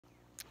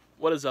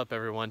What is up,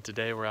 everyone?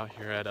 Today we're out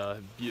here at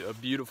a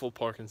beautiful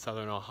park in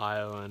southern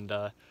Ohio, and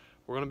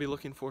we're going to be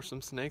looking for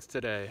some snakes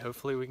today.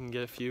 Hopefully we can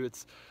get a few.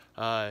 It's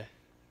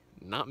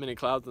not many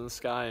clouds in the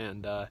sky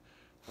and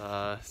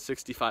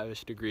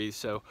 65-ish degrees,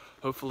 so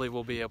hopefully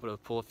we'll be able to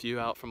pull a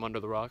few out from under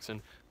the rocks, and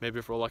maybe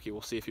if we're lucky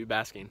we'll see a few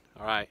basking.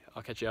 Alright,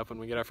 I'll catch you up when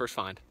we get our first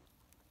find.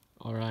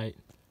 Alright,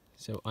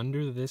 so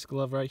under this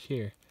glove right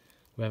here,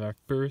 we have our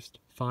first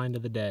find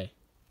of the day.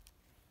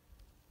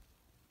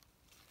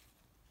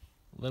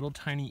 Little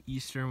tiny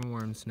eastern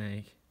worm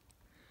snake.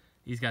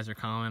 These guys are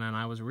common, and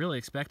I was really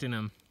expecting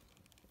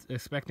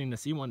to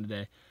see one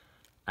today.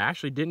 I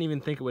actually didn't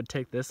even think it would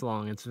take this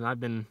long. I've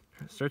been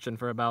searching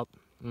for about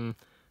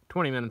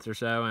 20 minutes or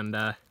so,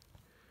 and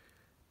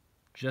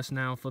just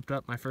now flipped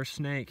up my first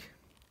snake.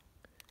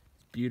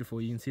 It's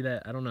beautiful. You can see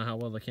that. I don't know how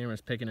well the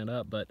camera's picking it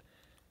up, but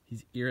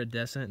he's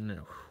iridescent and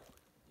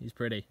he's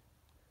pretty.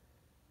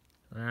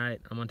 All right,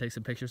 I'm gonna take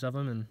some pictures of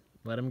him and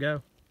let him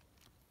go.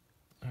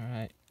 All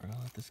right,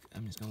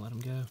 I'm just gonna let him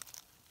go.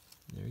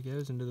 There he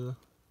goes into the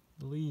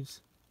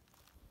leaves.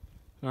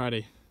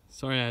 Alrighty,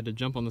 sorry I had to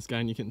jump on this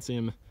guy and you couldn't see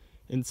him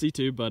in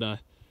situ, but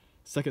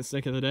second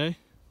snake of the day,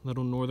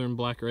 little northern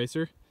black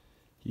racer.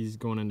 He's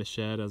going into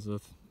shed, as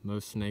with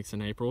most snakes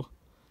in April,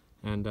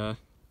 and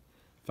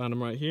found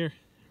him right here,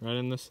 right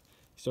in this.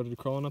 He started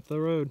crawling up the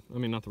road. I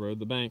mean, not the road,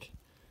 the bank.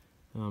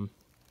 I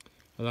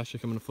was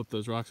actually coming to flip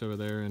those rocks over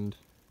there, and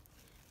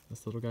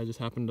this little guy just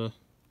happened to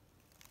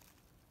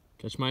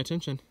catch my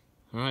attention.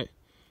 Alright,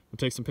 we'll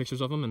take some pictures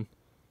of him and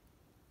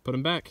put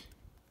him back.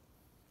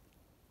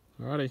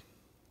 Alrighty,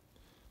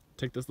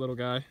 take this little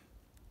guy,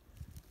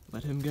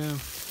 let him go.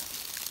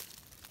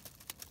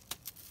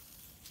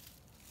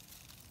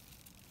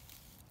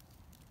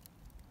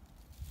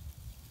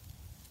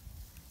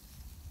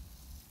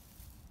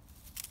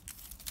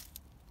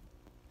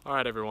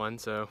 Alright everyone,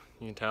 so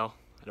you can tell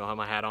I don't have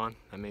my hat on.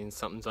 That means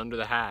something's under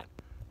the hat.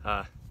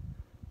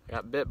 I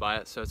got bit by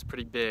it, so it's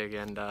pretty big,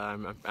 and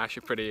I'm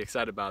actually pretty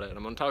excited about it.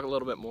 I'm going to talk a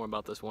little bit more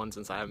about this one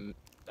since I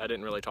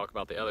didn't really talk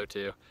about the other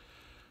two.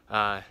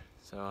 Alrighty,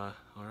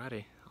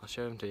 I'll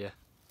show them to you.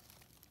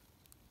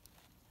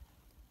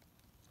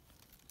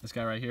 This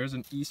guy right here is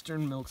an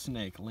eastern milk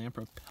snake,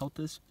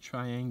 Lampripeltis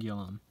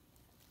triangulum.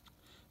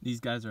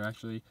 These guys are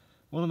actually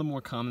one of the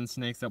more common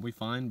snakes that we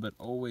find, but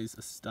always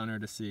a stunner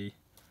to see.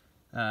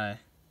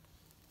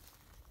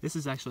 This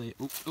is actually,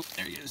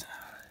 there he is.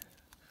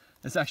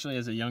 This actually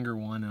is a younger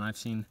one, and I've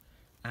seen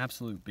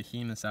absolute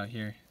behemoths out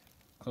here,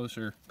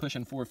 closer,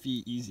 pushing 4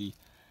 feet easy.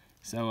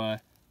 So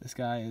this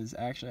guy is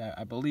actually,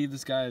 I believe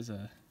this guy is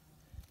a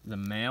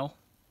male,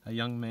 a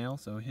young male,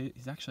 so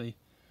he's actually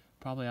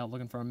probably out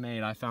looking for a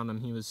mate. I found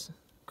him, he was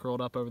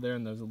curled up over there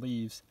in those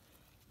leaves.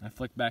 I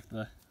flicked back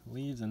the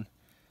leaves, and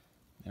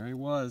there he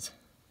was.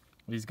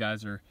 These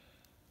guys are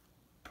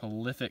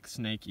prolific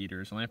snake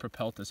eaters.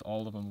 Lampripeltis,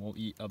 all of them will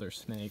eat other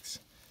snakes.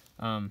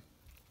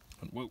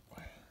 Whoa.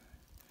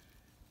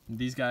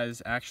 These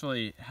guys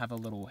actually have a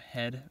little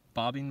head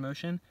bobbing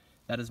motion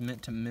that is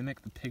meant to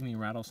mimic the pygmy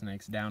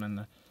rattlesnakes down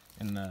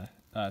in the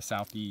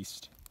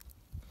southeast.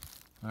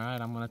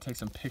 Alright, I'm going to take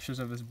some pictures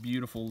of this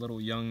beautiful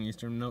little young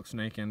eastern milk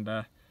snake and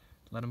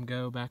let him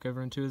go back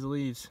over into his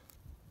leaves.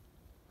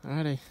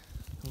 Alrighty,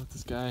 I'll let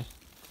this guy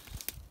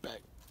back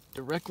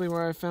directly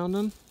where I found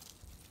him.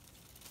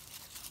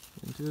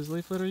 Into his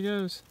leaf litter he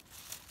goes.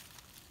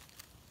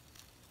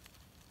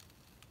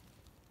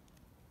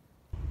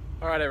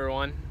 Alright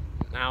everyone.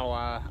 Now,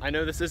 I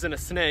know this isn't a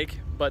snake,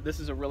 but this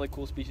is a really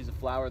cool species of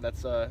flower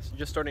that's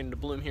just starting to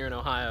bloom here in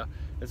Ohio.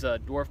 It's a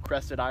dwarf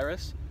crested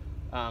iris.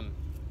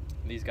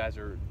 These guys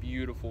are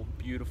beautiful,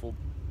 beautiful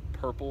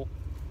purple,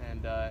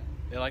 and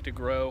they like to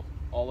grow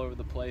all over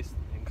the place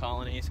in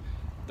colonies.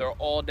 They're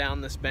all down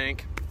this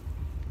bank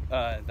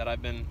that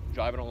I've been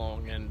driving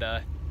along, and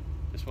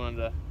just wanted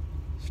to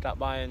stop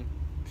by and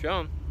show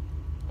them.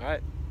 All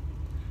right,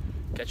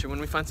 catch you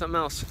when we find something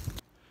else.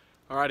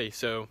 Alrighty,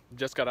 so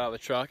just got out of the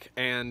truck,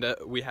 and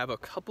we have a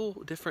couple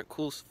different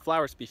cool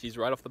flower species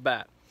right off the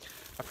bat.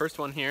 Our first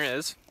one here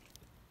is,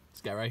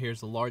 this guy right here is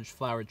the large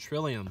flowered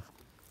trillium.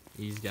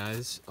 These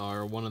guys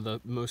are one of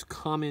the most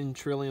common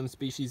trillium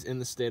species in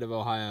the state of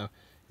Ohio,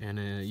 and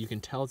you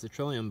can tell it's a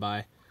trillium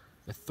by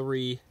the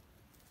three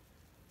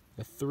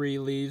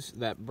leaves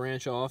that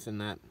branch off and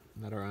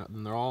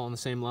they're all on the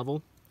same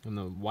level, and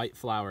the white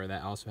flower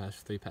that also has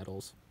 3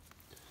 petals.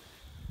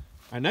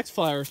 Our next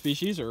flower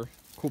species, or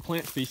cool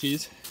plant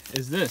species,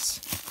 is this.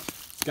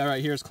 This guy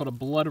right here is called a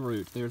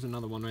bloodroot. There's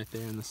another one right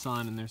there in the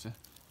sun, and there's a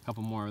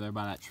couple more over there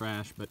by that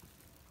trash, but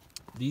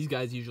these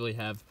guys usually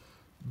have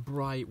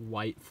bright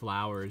white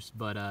flowers,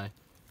 but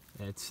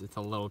it's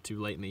a little too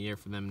late in the year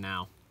for them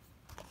now.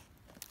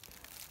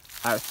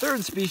 Our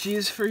third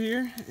species for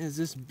here is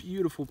this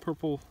beautiful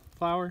purple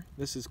flower.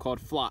 This is called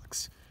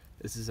phlox.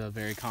 This is a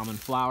very common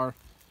flower.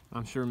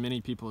 I'm sure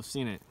many people have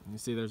seen it. You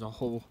see there's a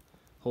whole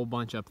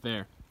bunch up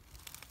there.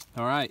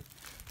 Alright,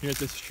 here at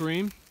this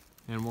stream,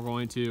 and we're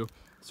going to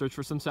search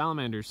for some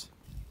salamanders.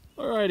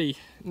 Alrighty,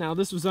 now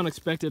this was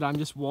unexpected. I'm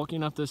just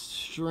walking up this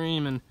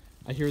stream and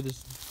I hear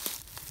this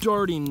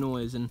darting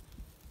noise, and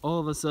all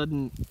of a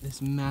sudden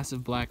this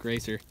massive black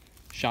racer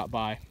shot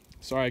by.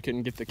 Sorry I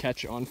couldn't get the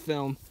catch on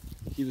film.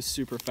 He was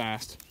super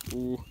fast.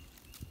 Ooh,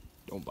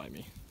 don't bite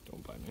me,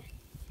 don't bite me.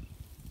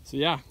 So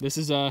yeah, this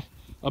is an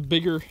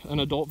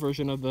adult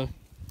version of the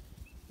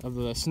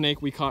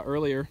snake we caught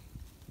earlier.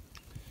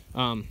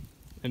 And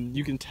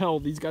you can tell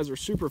these guys are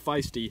super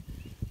feisty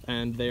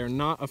and they are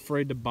not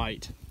afraid to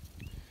bite.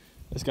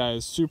 This guy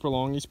is super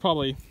long. He's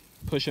probably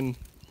pushing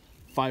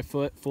 5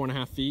 foot,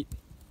 4.5 feet.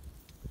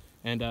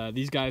 And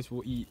these guys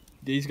will eat.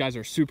 These guys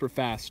are super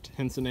fast,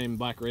 hence the name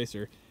Black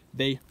Racer.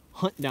 They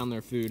hunt down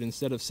their food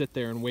instead of sit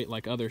there and wait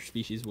like other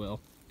species will.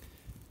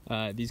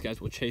 These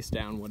guys will chase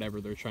down whatever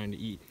they're trying to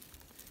eat.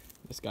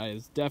 This guy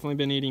has definitely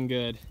been eating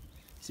good.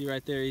 See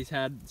right there, he's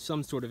had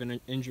some sort of an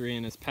injury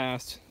in his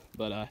past,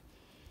 but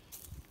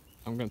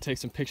I'm gonna take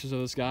some pictures of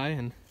this guy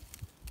and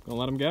gonna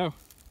let him go.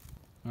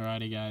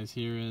 Alrighty guys,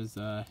 here's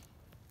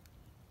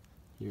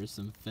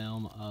some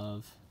film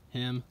of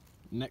him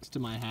next to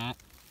my hat.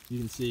 You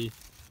can see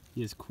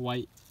he is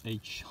quite a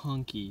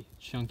chunky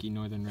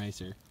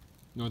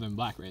northern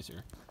black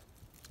racer.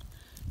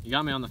 He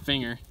got me on the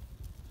finger.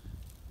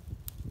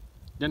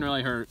 Didn't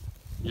really hurt,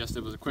 just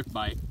it was a quick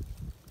bite.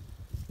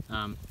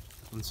 And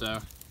so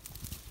I'm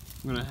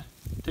gonna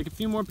take a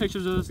few more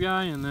pictures of this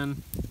guy and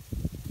then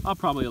I'll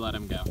probably let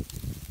him go.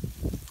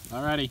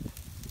 Alrighty,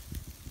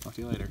 talk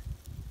to you later.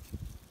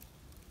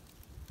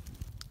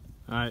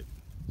 Alright,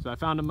 so I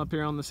found him up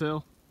here on this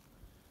hill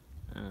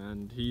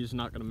and he's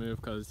not gonna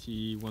move because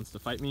he wants to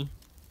fight me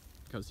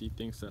because he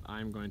thinks that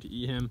I'm going to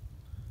eat him.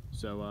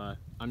 So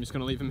I'm just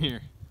gonna leave him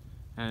here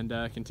and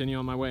continue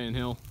on my way, and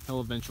he'll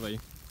eventually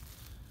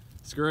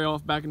scurry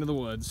off back into the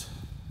woods.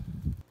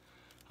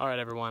 Alright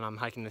everyone, I'm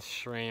hiking this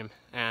stream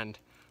and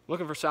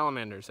looking for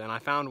salamanders, and I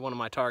found one of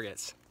my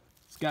targets.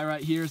 This guy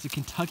right here is a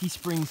Kentucky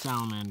spring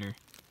salamander.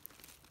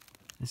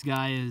 This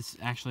guy is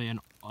actually an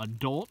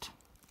adult.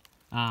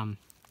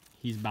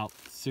 He's about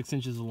 6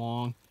 inches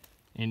long,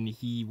 and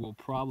he will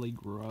probably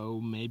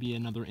grow maybe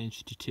another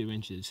inch to 2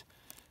 inches.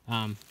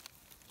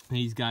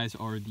 These guys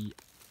are the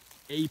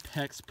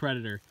apex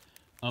predator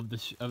of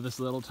this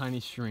little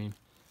tiny stream.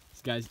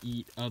 These guys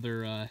eat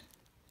other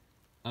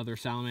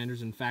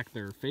salamanders. In fact,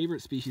 their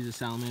favorite species of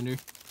salamander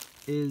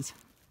is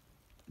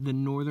the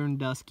northern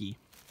dusky.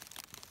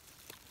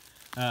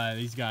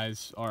 These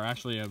guys are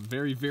actually a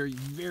very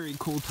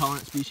cold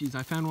tolerant species.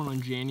 I found one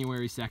on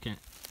January 2nd,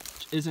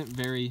 which isn't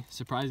very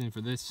surprising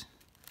for this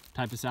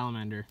type of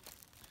salamander.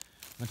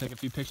 I'm gonna take a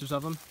few pictures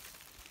of them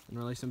and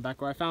release them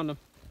back where I found them.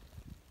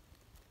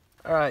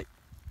 Alright,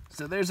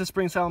 so there's a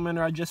spring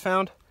salamander I just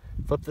found.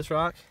 Flip this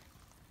rock.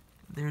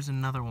 There's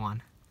another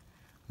one.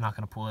 I'm not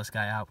gonna pull this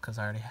guy out because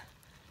I already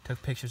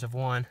took pictures of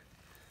one.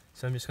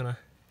 So I'm just gonna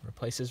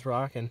replace this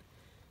rock and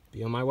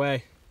be on my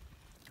way.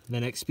 The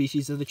next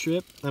species of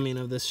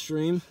this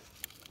stream,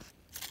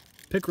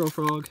 pickerel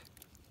frog.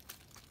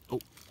 Oh,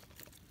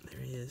 there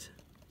he is.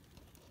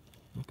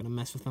 Not gonna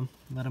mess with him,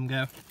 let him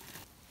go.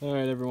 All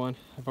right, everyone,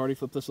 I've already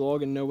flipped this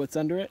log and know what's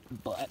under it,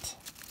 but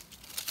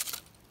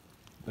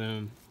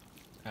boom,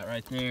 that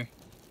right there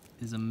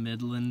is a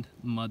Midland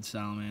mud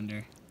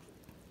salamander.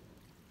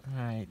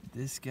 All right,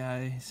 this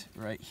guy's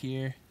right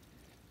here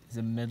is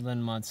a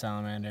Midland mud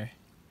salamander.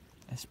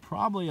 It's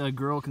probably a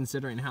girl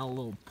considering how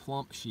little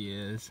plump she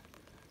is,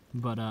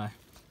 but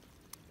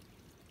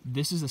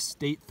this is a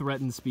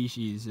state-threatened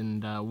species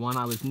and one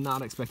I was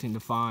not expecting to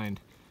find.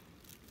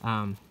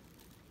 Oh,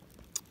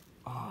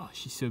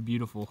 she's so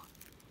beautiful.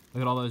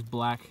 Look at all those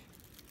black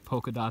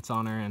polka dots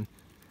on her and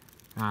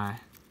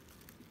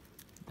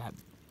that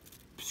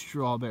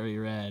strawberry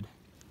red.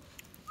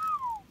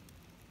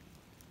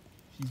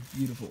 She's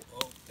beautiful.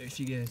 Oh, there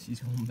she goes. She's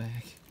going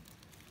back.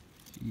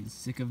 She's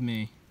sick of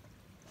me.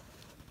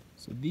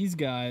 So these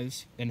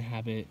guys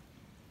inhabit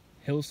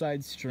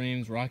hillside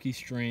streams, rocky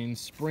streams,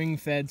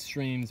 spring-fed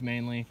streams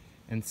mainly,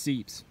 and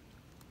seeps.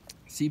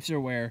 Seeps are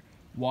where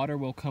water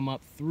will come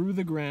up through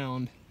the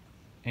ground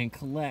and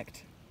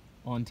collect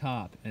on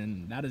top,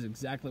 and that is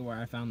exactly where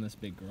I found this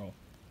big girl.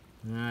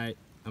 Alright,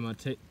 I'm going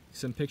to take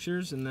some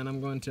pictures and then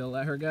I'm going to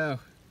let her go.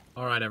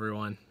 Alright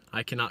everyone,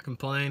 I cannot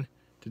complain.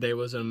 Today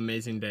was an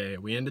amazing day.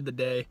 We ended the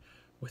day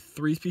with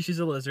 3 species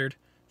of lizard,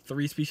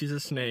 3 species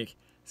of snake,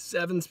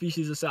 7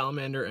 species of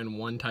salamander, and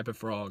 1 type of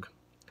frog.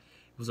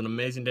 It was an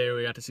amazing day.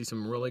 We got to see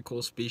some really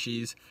cool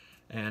species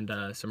and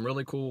some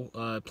really cool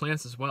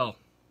plants as well.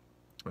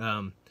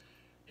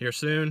 Here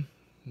soon,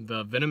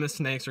 the venomous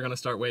snakes are going to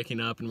start waking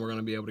up and we're going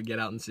to be able to get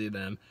out and see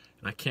them.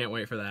 And I can't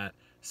wait for that.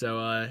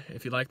 So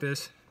if you like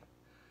this,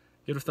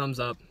 give it a thumbs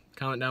up,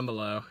 comment down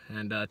below,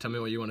 and tell me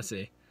what you want to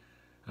see.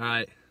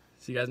 Alright,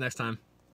 see you guys next time.